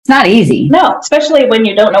not easy. No, especially when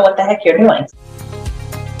you don't know what the heck you're doing.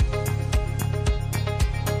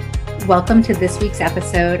 Welcome to this week's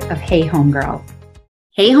episode of Hey Homegirl.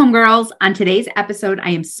 Hey Homegirls, on today's episode, I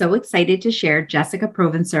am so excited to share Jessica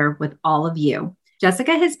Provencer with all of you.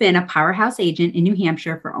 Jessica has been a powerhouse agent in New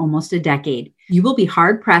Hampshire for almost a decade. You will be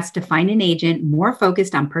hard-pressed to find an agent more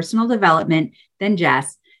focused on personal development than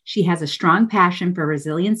Jess. She has a strong passion for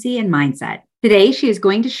resiliency and mindset. Today, she is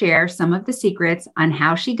going to share some of the secrets on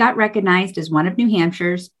how she got recognized as one of New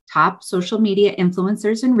Hampshire's top social media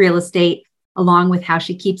influencers in real estate, along with how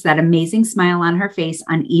she keeps that amazing smile on her face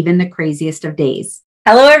on even the craziest of days.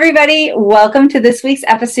 Hello, everybody. Welcome to this week's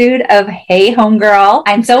episode of Hey Homegirl.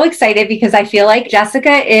 I'm so excited because I feel like Jessica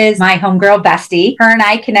is my homegirl bestie. Her and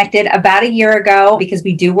I connected about a year ago because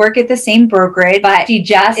we do work at the same brokerage, but she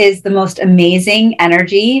just is the most amazing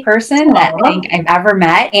energy person that I think I've ever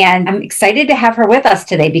met. And I'm excited to have her with us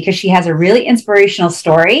today because she has a really inspirational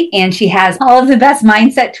story and she has all of the best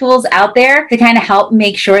mindset tools out there to kind of help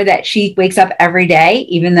make sure that she wakes up every day,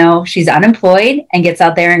 even though she's unemployed, and gets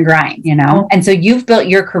out there and grind, you know? And so you've built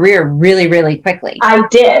your career really, really quickly. I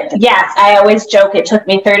did. Yes. I always joke it took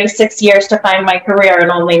me 36 years to find my career and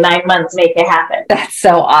only 9 months make it happen. That's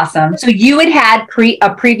so awesome. So you had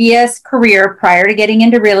a previous career prior to getting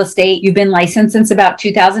into real estate. You've been licensed since about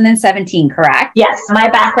 2017, correct? Yes. My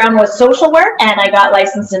background was social work and I got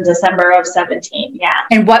licensed in December of 17. Yeah.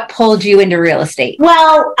 And what pulled you into real estate?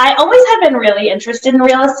 Well, I always have been really interested in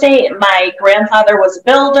real estate. My grandfather was a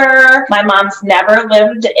builder. My mom's never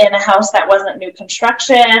lived in a house that wasn't new construction.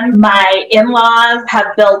 My in-laws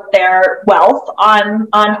have built their wealth on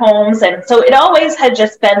homes. And so it always had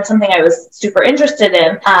just been something I was super interested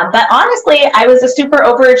in. But honestly, I was a super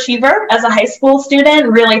overachiever as a high school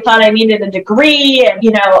student, really thought I needed a degree and,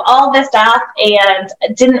 all this stuff,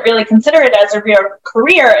 and didn't really consider it as a real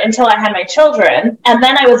career until I had my children. And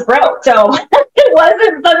then I was broke. So it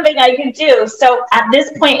wasn't something I could do. So at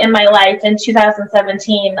this point in my life in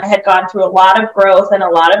 2017, I had gone through a lot of growth and a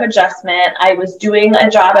lot of adjustment. I was doing a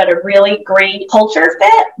job at a really great culture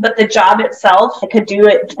fit, but the job itself, I could do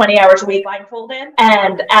it 20 hours a week blindfolded.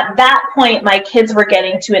 And at that point, my kids were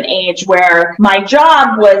getting to an age where my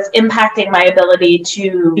job was impacting my ability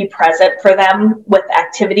to be present for them with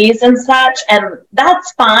activities and such. And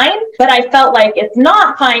that's fine, but I felt like it's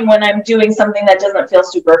not fine when I'm doing something that doesn't feel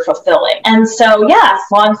super fulfilling. And so, yes,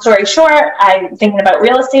 long story short, I'm thinking about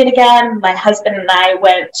real estate again. My husband and I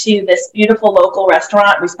went to this beautiful local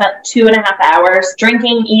restaurant. We spent 2.5 hours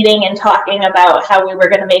drinking, eating, and talking about how we were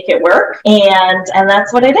going to make it work. And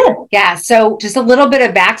that's what I did. Yeah. So just a little bit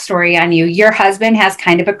of backstory on you. Your husband has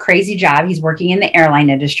kind of a crazy job. He's working in the airline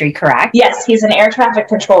industry, correct? Yes. He's an air traffic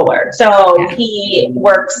controller. So he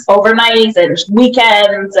works overnights and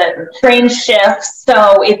weekends and train shifts.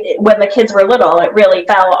 So when the kids were little, it really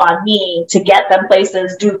fell on me to get them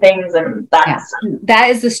places, do things. And that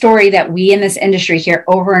is the story that we in this industry hear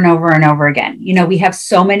over and over and over again. We have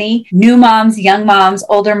so many new moms, young moms,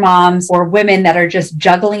 older moms, or women that are just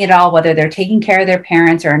juggling it all, whether they're taking care of their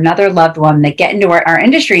parents or another loved one, that get into our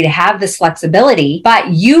industry to have this flexibility. But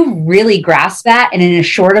you really grasped that. And in a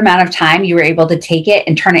short amount of time, you were able to take it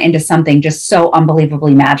and turn it into something just so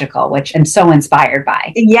unbelievably magical, which I'm so inspired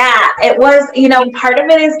by. Yeah, it was, part of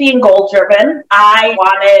it is being goal driven. I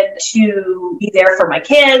wanted to be there for my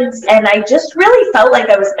kids. And I just really felt like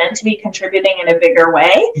I was meant to be contributing in a bigger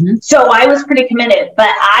way. Mm-hmm. So I was pretty committed, but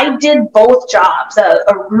I did both jobs. The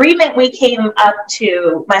agreement we came up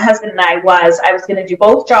to, my husband and I was going to do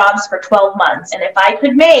both jobs for 12 months. And if I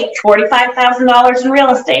could make $45,000 in real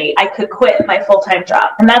estate, I could quit my full-time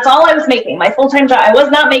job. And that's all I was making. My full-time job, I was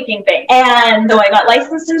not making big. And so I got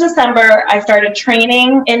licensed in December. I started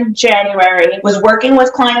training in January, was working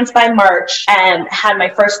with clients by March, and had my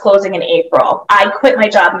first closing in April. I quit my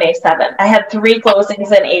job May 7th. I had 3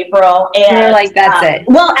 closings in April. And you're like, that's it.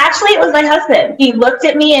 Well, actually, it was my husband. He looked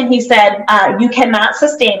at me and he said, you cannot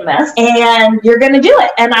sustain this and you're going to do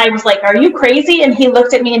it. And I was like, are you crazy? And he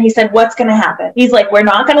looked at me and he said, what's going to happen? He's like, we're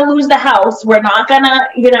not going to lose the house. We're not going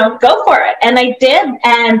to, go for it. And I did.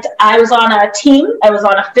 And I was on a team. I was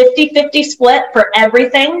on a 50-50 split for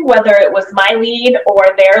everything, whether it was my lead or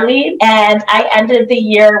their lead. And I ended the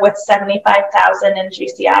year with $75,000 in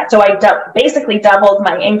GCI. So I basically doubled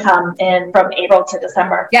my income from April to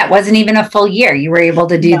December. Yeah, it wasn't even a full year. You were able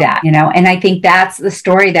to do that, and I think that's the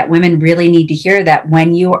story that women really need to hear, that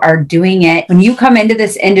when you are doing it, when you come into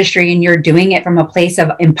this industry and you're doing it from a place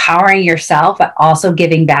of empowering yourself, but also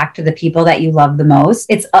giving back to the people that you love the most,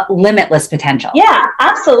 it's a limitless potential. Yeah,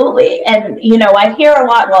 absolutely. And, I hear a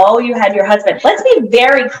lot, well, you had your husband. Let's be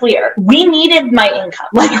very clear. We needed my income.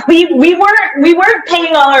 Like we weren't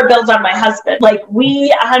paying all our bills on my husband. Like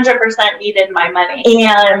we 100% needed my money.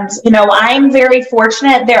 And, I'm very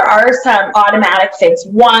fortunate. There are some automatic things.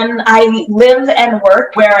 One, I live and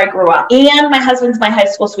work where I grew up, and my husband's my high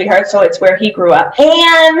school sweetheart, so it's where he grew up.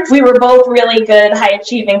 And we were both really good, high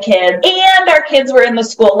achieving kids, and our kids were in the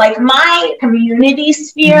school. Like my community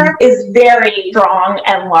sphere is very strong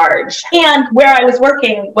and large. And where I was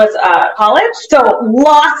working was college. So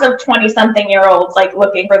lots of 20-something-year-olds like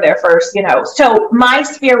looking for their first, So my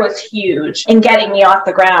sphere was huge in getting me off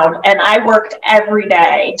the ground. And I worked every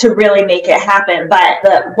day to really make it happen.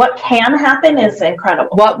 But what can happen is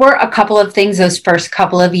incredible. What were a couple of things those first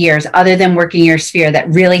couple of years, other than working your sphere, that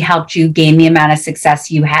really helped you gain the amount of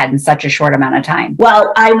success you had in such a short amount of time?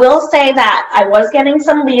 Well, I will say that I was getting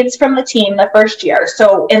some leads from the team the first year.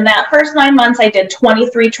 So in that first 9 months, I did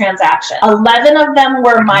 23 transactions. 11 of them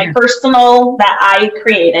were my personal that I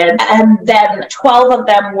created, and then 12 of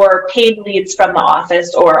them were paid leads from the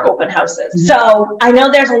office or open houses. So I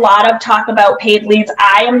know there's a lot of talk about paid leads.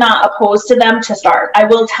 I am not opposed to them to start. I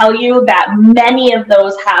will tell you that many of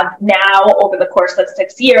those have now, over the course of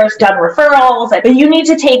 6 years, done referrals. But you need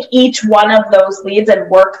to take each one of those leads and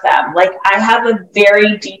work them. Like I have a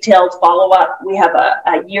very detailed follow-up. We have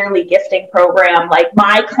a yearly gifting program. Like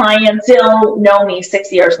my clients still know me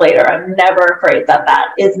 6 years later. I'm never afraid that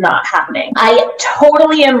is not happening. I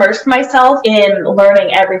totally immersed myself in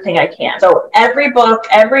learning everything I can. So every book,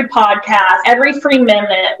 every podcast, every free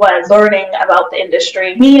minute was learning about the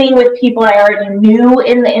industry, meeting with people I already knew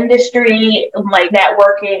in the industry, like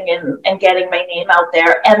networking and getting my name out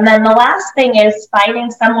there. And then the last thing is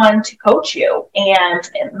finding someone to coach you. And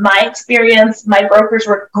in my experience, my brokers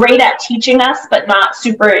were great at teaching us, but not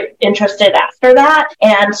super interested after that.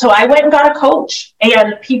 And so I went and got a coach,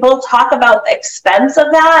 and people talk about the expense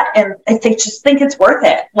of that, and they just think it's worth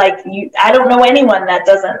it. Like I don't know anyone that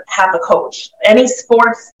doesn't have a coach. Any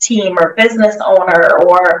sports team or business owner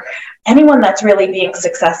or anyone that's really being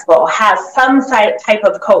successful has some type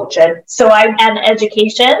of coach. And so and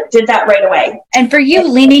education did that right away. And for you,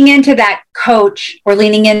 leaning into that coach or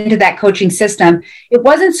leaning into that coaching system, it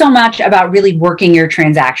wasn't so much about really working your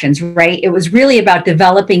transactions, right? It was really about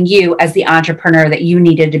developing you as the entrepreneur that you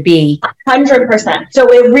needed to be. 100%. So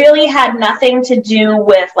it really had nothing to do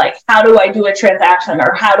with like, how do I do a transaction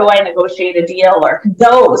or how do I negotiate a deal or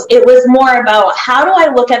those. It was more about how do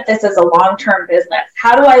I look at this as a long-term business?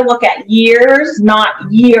 How do I look at years, not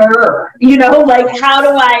year?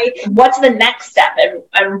 What's the next step?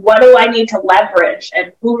 And what do I need to leverage?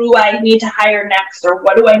 And who do I need to hire next? Or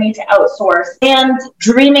what do I need to outsource? And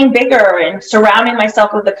dreaming bigger and surrounding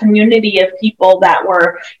myself with a community of people that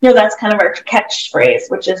were, that's kind of our catchphrase,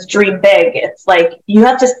 which is dream big. It's like, you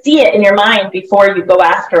have to see it in your mind before you go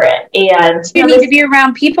after it. And you need to be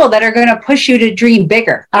around people that are going to push you to dream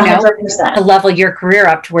bigger, 100%. To level your career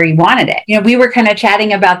up to where you wanted it. We were kind of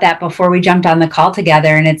chatting about that before we jumped on the call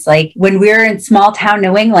together. And it's like, when we're in small town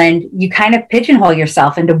New England, you kind of pigeonhole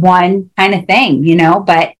yourself into one kind of thing,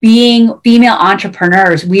 but being female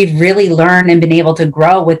entrepreneurs, we've really learned and been able to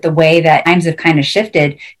grow with the way that times have kind of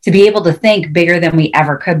shifted to be able to think bigger than we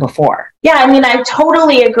ever could before. Yeah, I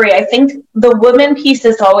totally agree. I think the woman piece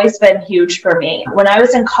has always been huge for me. When I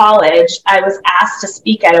was in college, I was asked to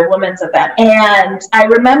speak at a women's event. And I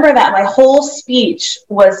remember that my whole speech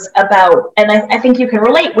was about, and I think you can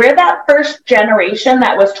relate, we're that first generation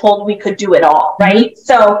that was told we could do it all, right?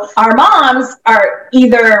 So our moms are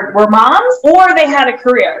either were moms or they had a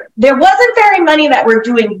career. There wasn't very many that were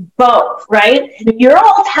doing both, right? You're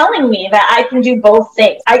all telling me that I can do both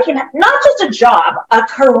things. I can not just a job, a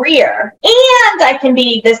career, and I can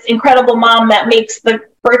be this incredible mom that makes the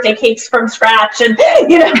birthday cakes from scratch and,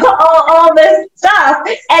 all this stuff.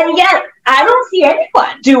 And yet I don't see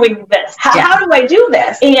anyone doing this. How do I do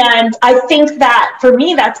this? And I think that for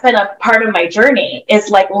me, that's been a part of my journey, is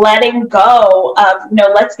like letting go of,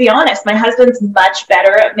 let's be honest, my husband's much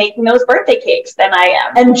better at making those birthday cakes than I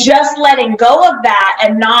am. And just letting go of that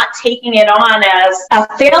and not taking it on as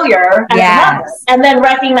a failure as a mother. And then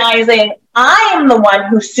recognizing I am the one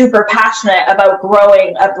who's super passionate about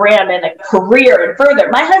growing a brand and a career and further.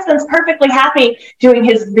 My husband's perfectly happy doing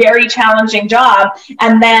his very challenging job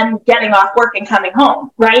and then getting off work and coming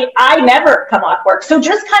home, right? I never come off work. So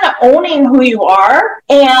just kind of owning who you are.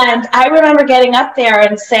 And I remember getting up there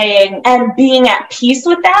and saying, and being at peace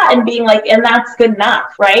with that and being like, and that's good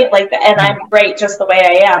enough, right? Like, and I'm great just the way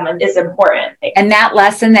I am, and is important. And that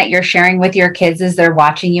lesson that you're sharing with your kids as they're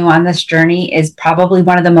watching you on this journey is probably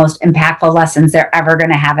one of the most impactful lessons they're ever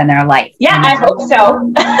going to have in their life. Yeah, I hope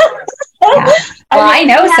so. Yeah. Well, I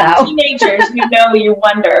know so. Teenagers, you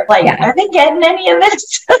wonder, like, are they getting any of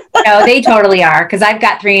this? No, they totally are. Because I've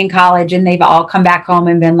got 3 in college and they've all come back home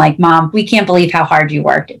and been like, Mom, we can't believe how hard you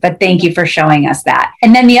worked. But thank you for showing us that.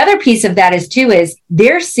 And then the other piece of that is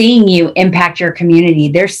they're seeing you impact your community.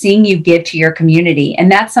 They're seeing you give to your community.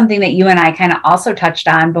 And that's something that you and I kind of also touched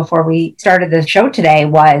on before we started the show today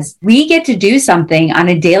was we get to do something on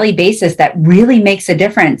a daily basis that really makes a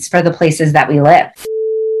difference for the places that we live.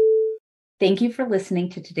 Thank you for listening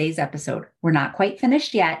to today's episode. We're not quite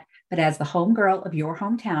finished yet, but as the homegirl of your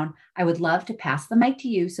hometown, I would love to pass the mic to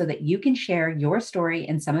you so that you can share your story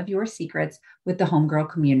and some of your secrets with the homegirl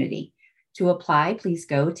community. To apply, please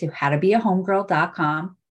go to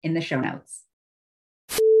howtobeahomegirl.com in the show notes.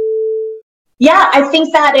 Yeah, I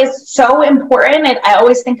think that is so important. And I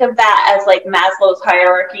always think of that as like Maslow's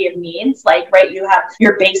hierarchy of needs. Like, right, you have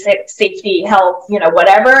your basic safety, health,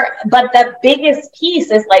 whatever. But the biggest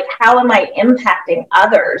piece is like, how am I impacting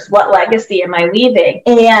others? What legacy am I leaving?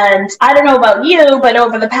 And I don't know about you, but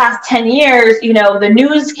over the past 10 years, the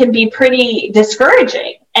news can be pretty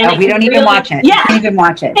discouraging. And we don't even watch it. Yeah, we can't even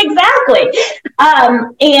watch it. Exactly.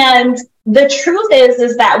 And the truth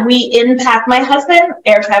is that we impact. My husband,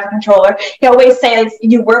 air traffic controller, he always says,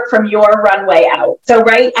 you work from your runway out. So,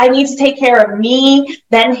 right, I need to take care of me,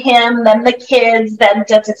 then him, then the kids, then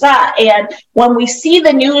da-da-da. And when we see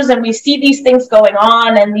the news and we see these things going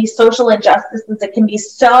on and these social injustices, it can be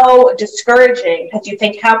so discouraging because you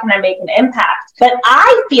think, how can I make an impact? But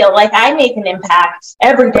I feel like I make an impact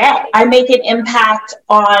every day. I make an impact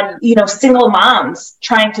on, single moms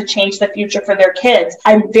trying to change the future for their kids.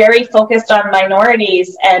 I'm very focused on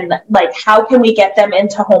minorities and like, how can we get them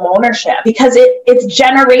into home ownership? Because it's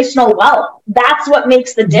generational wealth. That's what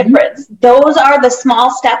makes the difference. Those are the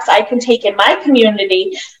small steps I can take in my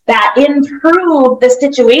community that improve the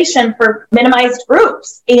situation for minimized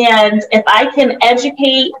groups. And if I can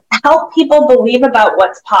educate, help people believe about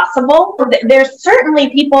what's possible, there's certainly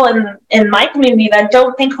people in my community that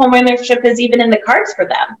don't think homeownership is even in the cards for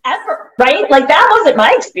them ever, right? Like, that wasn't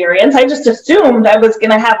my experience. I just assumed I was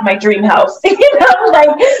going to have my dream house, But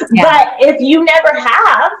if you never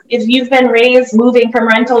have, if you've been raised moving from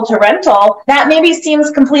rental to rental, that maybe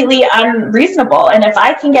seems completely unreasonable. And if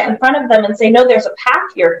I can get in front of them and say, no, there's a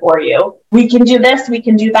path here for you. We can do this, we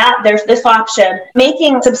can do that. There's this option.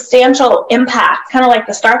 Making substantial impact, kind of like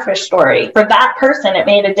the starfish story. For that person, it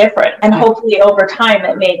made a difference. And hopefully over time,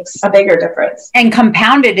 it makes a bigger difference. And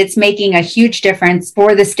compounded, it's making a huge difference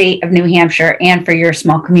for the state of New Hampshire and for your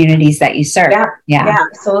small communities that you serve. Yeah,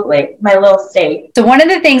 absolutely. My little state. So one of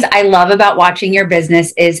the things I love about watching your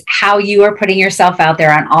business is how you are putting yourself out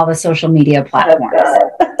there on all the social media platforms.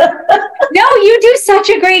 No, you do such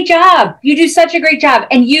a great job.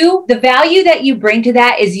 And the value that you bring to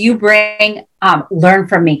that is you bring learn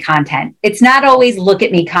from me content. It's not always look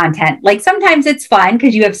at me content. Like, sometimes it's fun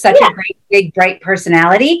because you have such a great, big, bright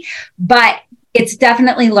personality, but it's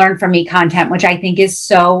definitely learn from me content, which I think is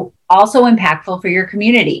so also impactful for your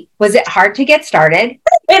community. Was it hard to get started?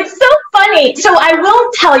 It's so funny. So I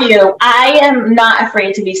will tell you, I am not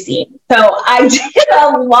afraid to be seen. So I did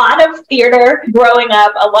a lot of theater growing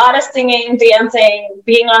up, a lot of singing, dancing,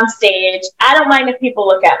 being on stage. I don't mind if people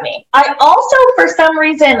look at me. I also, for some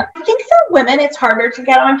reason, I think for women, it's harder to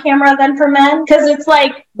get on camera than for men, because it's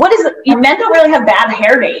like, what is it? Men don't really have bad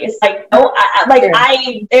hair days. Like,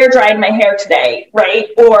 I air dried my hair today, right?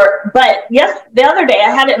 But yes, the other day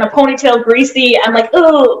I had it in a ponytail, greasy. I'm like,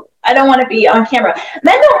 ooh, I don't want to be on camera.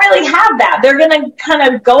 Men don't really have that. They're going to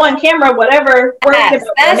kind of go on camera, whatever. Yes,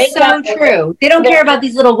 that's so true. They don't care about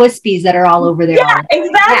these little wispies that are all over there. Yeah,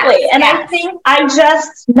 exactly. And I think I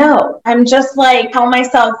just know. I'm just like, tell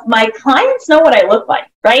myself, my clients know what I look like.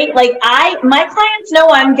 right? Like my clients know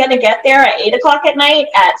I'm going to get there at 8:00 at night,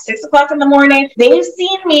 at 6:00 in the morning. They've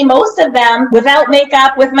seen me, most of them, without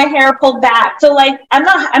makeup, with my hair pulled back. So like, I'm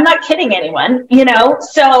not kidding anyone,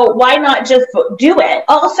 so why not just do it?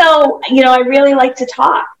 Also, I really like to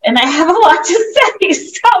talk and I have a lot to say.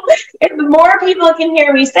 So if more people can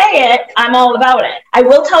hear me say it, I'm all about it. I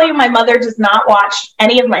will tell you, my mother does not watch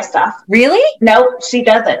any of my stuff. Really? No, she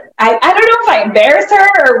doesn't. I don't know if I embarrass her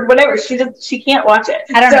or whatever. She can't watch it.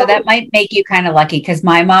 I don't know. That might make you kind of lucky because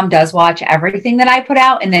my mom does watch everything that I put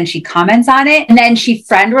out and then she comments on it. And then she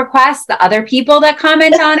friend requests the other people that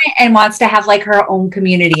comment on it and wants to have like her own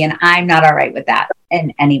community. And I'm not all right with that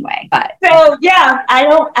in any way. But so yeah, I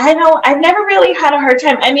know. I've never really had a hard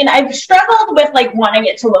time. I mean, I've struggled with like wanting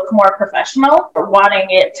it to look more professional or wanting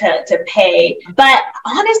it to pay. But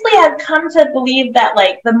honestly, I've come to believe that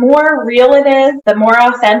like the more real it is, the more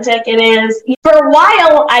authentic it is. For a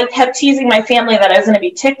while, I kept teasing my family that I was going to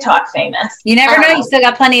be TikTok famous. You never know. You still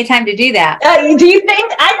got plenty of time to do that. Do you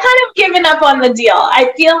think? I kind of given up on the deal.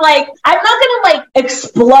 I feel like I'm not going to like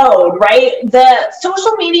explode, right? The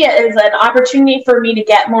social media is an opportunity for me to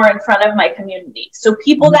get more in front of my community. So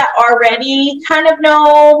people that already kind of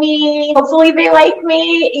know me, hopefully they like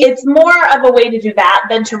me. It's more of a way to do that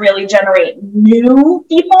than to really generate new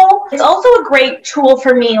people. It's also a great tool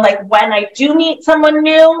for me, like when I do meet someone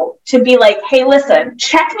new, to be like, hey, listen,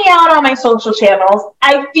 check me out on my social channels.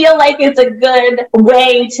 I feel like it's a good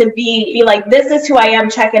way to be like, this is who I am,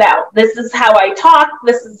 check it out. This is how I talk.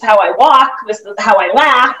 This is how I walk. This is how I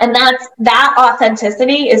laugh. And that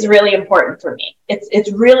authenticity is really important for me.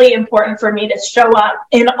 It's really important for me to show up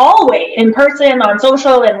in all ways, in person, on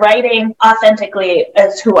social, and writing authentically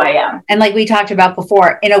as who I am. And like we talked about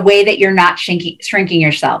before, in a way that you're not shrinking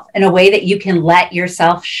yourself, in a way that you can let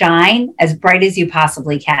yourself shine as bright as you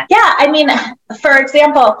possibly can. Yeah. I mean, for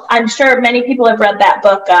example, I'm sure many people have read that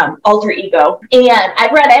book, Alter Ego, and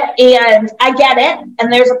I've read it and I get it.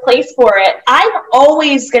 And there's a place for it. I'm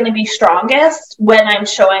always going to be strongest when I'm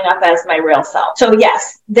showing up as my real self. So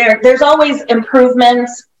yes, there's always improvements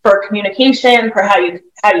for communication, for how you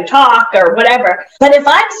talk or whatever. But if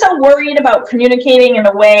I'm so worried about communicating in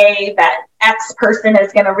a way that X person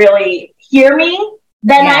is going to really hear me,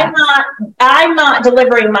 then I'm not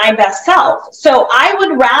delivering my best self. So I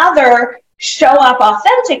would rather show up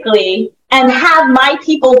authentically and have my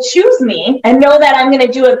people choose me and know that I'm going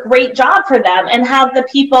to do a great job for them, and have the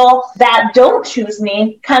people that don't choose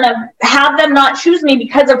me kind of have them not choose me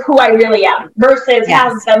because of who I really am, versus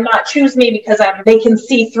have them not choose me because they can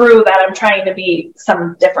see through that I'm trying to be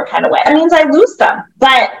some different kind of way. That means I lose them.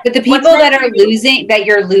 But the people that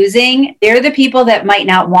you're losing, they're the people that might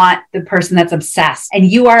not want the person that's obsessed. And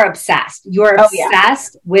you are obsessed. You are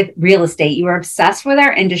obsessed with real estate. You are obsessed with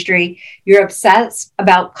our industry. You're obsessed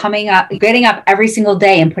about getting up every single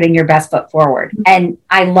day and putting your best foot forward. And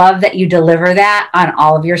I love that you deliver that on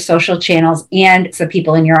all of your social channels and the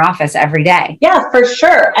people in your office every day. Yeah, for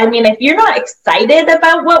sure. I mean, if you're not excited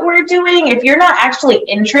about what we're doing, if you're not actually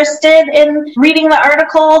interested in reading the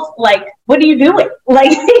articles, like, what are you doing?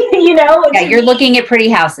 Like, you're looking at pretty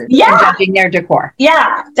houses and judging their decor.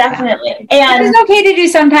 Yeah, definitely. And it's okay to do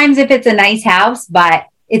sometimes if it's a nice house, but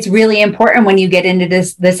it's really important when you get into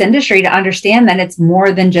this industry to understand that it's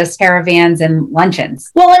more than just caravans and luncheons.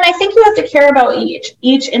 Well, and I think you have to care about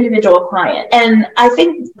each individual client. And I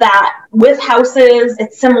think that with houses,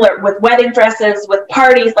 it's similar with wedding dresses, with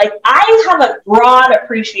parties. Like, I have a broad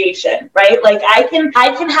appreciation, right? Like I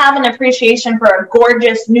can have an appreciation for a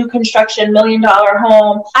gorgeous new construction $1 million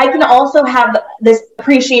home. I can also have this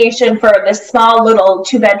appreciation for this small little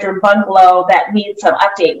 2-bedroom bungalow that needs some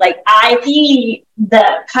update. Like, I see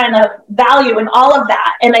the kind of value in all of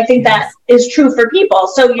that. And I think that is true for people.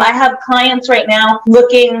 So I have clients right now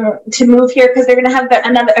looking to move here because they're going to have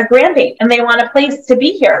a grandbaby and they want a place to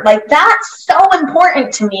be here. Like, that's so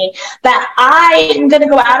important to me that I am going to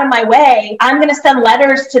go out of my way. I'm going to send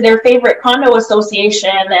letters to their favorite condo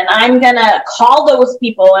association, and I'm going to call those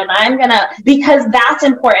people, and because that's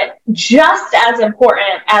important, just as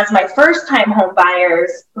important as my first time home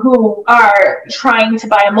buyers who are trying to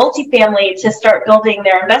buy a multifamily to start building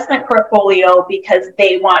their investment portfolio because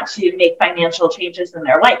they want to make financial changes in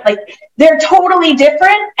their life. Like, they're totally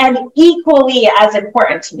different and equally as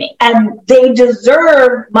important to me. And they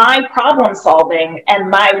deserve my problem solving and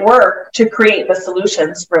my work to create the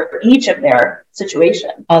solutions for each of their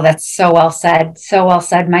situations. Oh, that's so well said. So well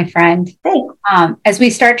said, my friend. Thanks. As we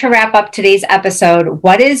start to wrap up today's episode,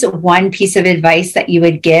 what is one piece of advice that you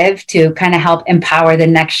would give to kind of help empower the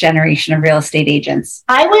next generation of real estate agents?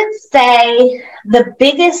 I would say the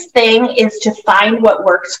biggest thing is to find what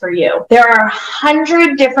works for you. There are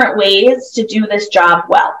 100 different ways to do this job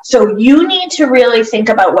well. So you need to really think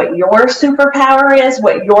about what your superpower is,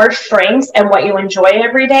 what your strengths, and what you enjoy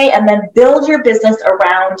every day, and then build your business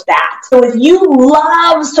around that. So if you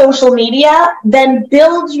love social media, then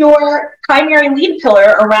build your primary lead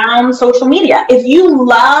pillar around social media. If you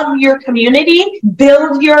love your community,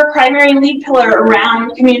 build your primary lead pillar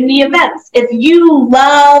around community events. If you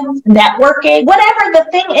love networking, whatever the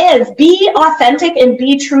thing is, be authentic and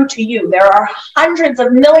be true to you. There are hundreds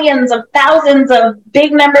of millions of thousands of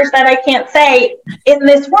big numbers that I can't say in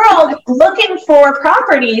this world looking for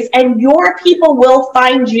properties, and your people will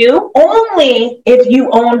find you only if you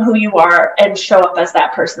own who you are and show up as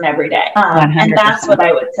that person every day. And that's what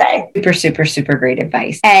I would say. Super great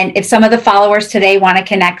advice. And if some of the followers today want to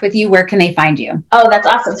connect with you, where can they find you? Oh, that's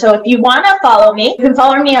awesome. So if you want to follow me, you can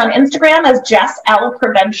follow me on Instagram as Jess L.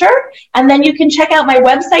 Preventure. And then you can check out my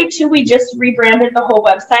website too. We just rebranded the whole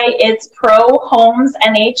website. It's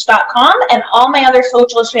prohomesnh.com, and all my other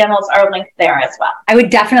social channels are linked there as well. I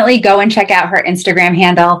would definitely go and check out her Instagram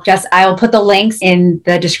handle. I will put the links in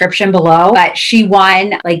the description below, but she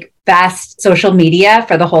won best social media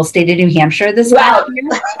for the whole state of New Hampshire this last year.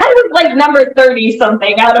 I was number 30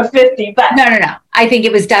 something out of 50, but no. I think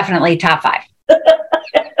it was definitely top 5.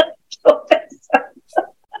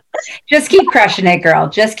 Just keep crushing it, girl.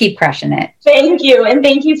 Just keep crushing it. Thank you. And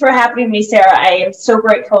thank you for having me, Sarah. I am so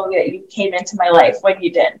grateful that you came into my life when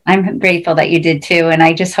you did. I'm grateful that you did too. And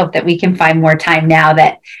I just hope that we can find more time now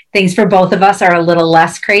that things for both of us are a little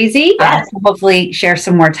less crazy. Yes. So hopefully share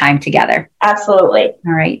some more time together. Absolutely.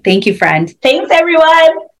 All right. Thank you, friend. Thanks,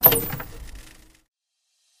 everyone.